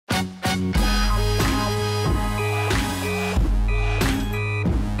Hey,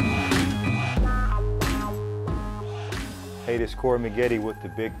 this is Corey Maggette with the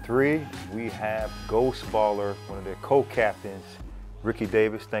Big Three. We have Ghost Baller, one of their co-captains, Ricky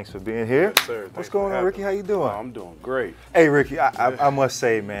Davis. Thanks for being here. Yes, sir. What's going on, Ricky? How you doing? Oh, I'm doing great. Hey, Ricky, I must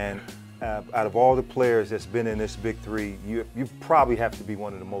say, man, out of all the players that's been in this Big Three, you probably have to be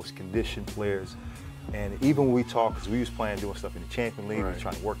one of the most conditioned players. And even when we talk, because we was doing stuff in the Champions League, we were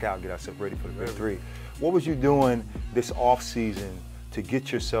trying to work out, get ourselves ready for the Big Three. What was you doing this off season to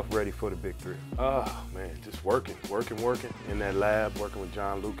get yourself ready for the Big Three? Oh, man, just working in that lab, working with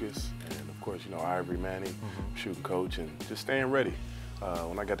John Lucas, and of course, you know, Ivory Manning, shooting coach, and just staying ready.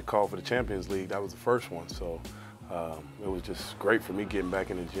 When I got the call for the Champions League, that was the first one, so it was just great for me getting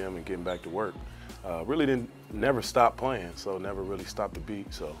back in the gym and getting back to work. Really never stopped playing, so never really stopped the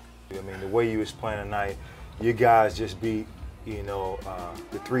beat, so. I mean, the way you was playing tonight, you guys just beat, you know,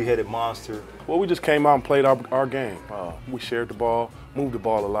 the three-headed monster. Well, we just came out and played our game. We shared the ball, moved the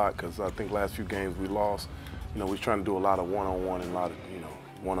ball a lot, because I think last few games we lost. You know, we was trying to do a lot of one-on-one and a lot of, you know,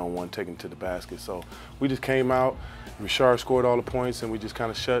 one-on-one taking to the basket. So we just came out, Richard scored all the points, and we just kind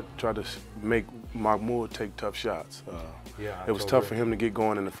of tried to make Mahmoud take tough shots. It was tough for him to get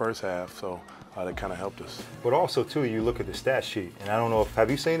going in the first half, so that kind of helped us. But also, too, you look at the stat sheet, and I don't know if,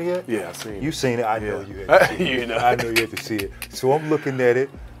 have you seen it yet? Yeah, I've seen it. You've seen it, I know you had to see it. You know. I know you had to see it. So I'm looking at it,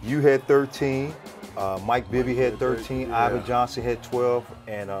 you had 13, Mike Bibby had 13, Ivan Johnson had 12,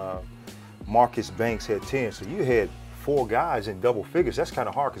 and Marcus Banks had 10. So you had 4 guys in double figures. That's kind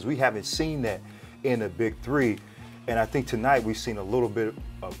of hard because we haven't seen that in the Big Three. And I think tonight we've seen a little bit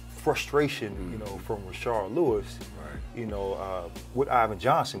of frustration, you know, from Rashard Lewis, you know, with Ivan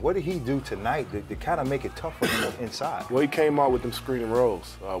Johnson. What did he do tonight to kind of make it tough for him inside? Well, he came out with them screening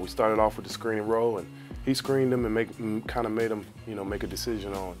rolls. We started off with the screening roll, and he screened them and kind of made him, you know, make a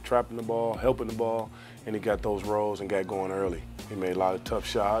decision on trapping the ball, helping the ball, and he got those rolls and got going early. He made a lot of tough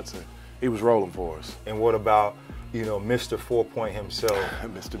shots, and he was rolling for us. And what about, you know, Mr. 4-point himself,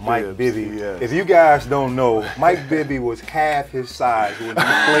 Mr. Mike Bibby? Yes. If you guys don't know, Mike Bibby was half his size when he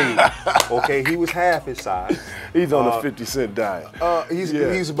played. Okay, he was half his size. He's on a 50-cent diet.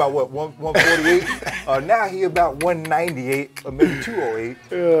 He's about what, 148? Now he about 198 or maybe 208.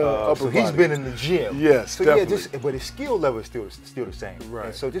 So he's been in the gym. Yes, so definitely. Yeah, but his skill level is still the same. Right.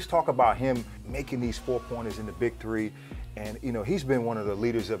 And so just talk about him making these 4-pointers in the Big Three. And, you know, he's been one of the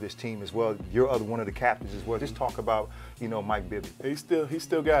leaders of this team as well. You're one of the captains as well. Just talk about, you know, Mike Bibby. He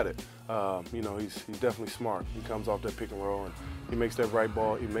still got it. You know, he's definitely smart. He comes off that pick and roll, and he makes that right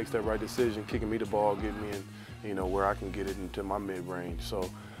ball. He makes that right decision, kicking me the ball, getting me in, you know, where I can get it into my mid-range.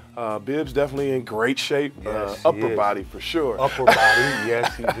 So Bibbs definitely in great shape. Yes, upper body for sure. Upper body,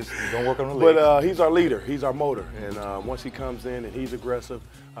 yes. He don't work on the legs. But he's our leader. He's our motor. And once he comes in and he's aggressive,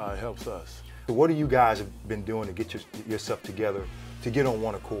 it helps us. So what do you guys have been doing to get yourself together to get on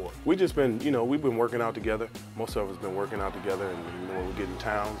one accord? We just been, you know, we've been working out together. Most of us been working out together, and you know, when we get in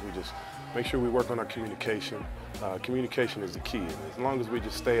towns, we just make sure we work on our communication. Communication is the key. And as long as we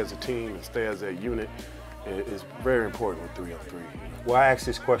just stay as a team and stay as a unit, it's very important with 3-on-3. Well, I asked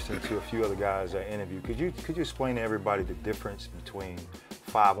this question to a few other guys I interviewed. Could you explain to everybody the difference between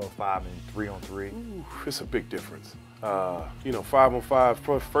 5-on-5 and 3-on-3? Ooh, it's a big difference. You know,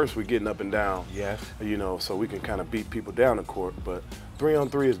 5-on-5, first we're getting up and down. Yes. You know, so we can kind of beat people down the court, but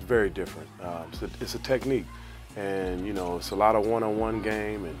 3-on-3 is very different. It's a technique, and you know, it's a lot of one-on-one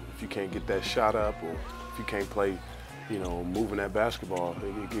game, and if you can't get that shot up, or if you can't play, you know, moving that basketball,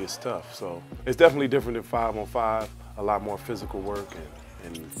 it gets tough. So it's definitely different than 5-on-5, a lot more physical work, and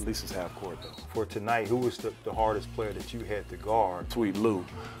at least it's half court though. For tonight, who was the hardest player that you had to guard? Sweet Lou.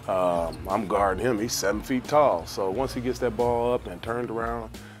 I'm guarding him. He's 7 feet tall. So once he gets that ball up and turned around,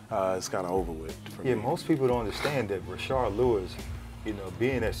 it's kind of over with for me. Most people don't understand that Rashard Lewis, you know,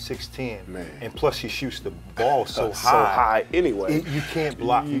 being at 6'10", and plus he shoots the ball so high anyway. You can't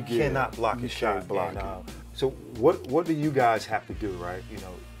block. You cannot block his shot. So what do you guys have to do, right? You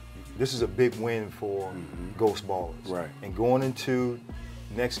know, this is a big win for Ghost Ballers. Right. And going into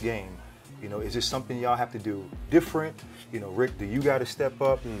next game, you know, is this something y'all have to do different? You know, Rick, do you got to step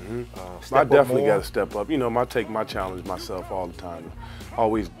up? I definitely got to step up. You know, I take my challenge myself all the time.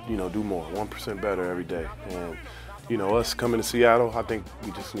 Always, you know, do more, 1% better every day. And you know, us coming to Seattle, I think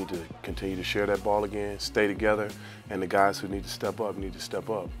we just need to continue to share that ball again, stay together, and the guys who need to step up need to step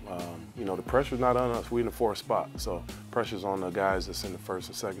up. You know, the pressure's not on us. We're in the 4th spot, so pressure's on the guys that's in the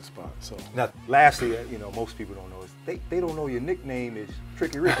 1st and 2nd spot. So now, lastly, you know, most people don't know is they don't know your nickname is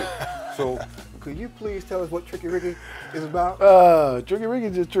Tricky Ricky. So could you please tell us what Tricky Ricky is about? Tricky Ricky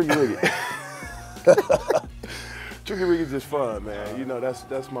is just Tricky Ricky. Tricky Ricky's just fun, man. You know,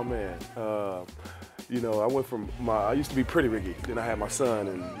 that's my man. You know, I used to be Pretty Ricky. Then I had my son,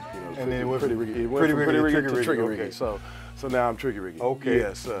 and then it went Pretty from Ricky. It Pretty went Ricky from to Pretty Ricky to Tricky okay. Ricky. So now I'm Tricky Ricky. Okay.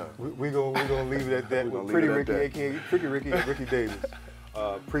 Yes, sir. We're gonna leave it at that. We're gonna with Pretty leave it at Ricky, aka Tricky Ricky, and Ricky Davis.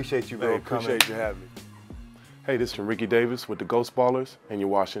 Appreciate you, bro. Appreciate you having me. Hey, this is from Ricky Davis with the Ghost Ballers, and you're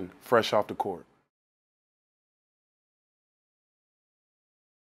watching Fresh Off the Court.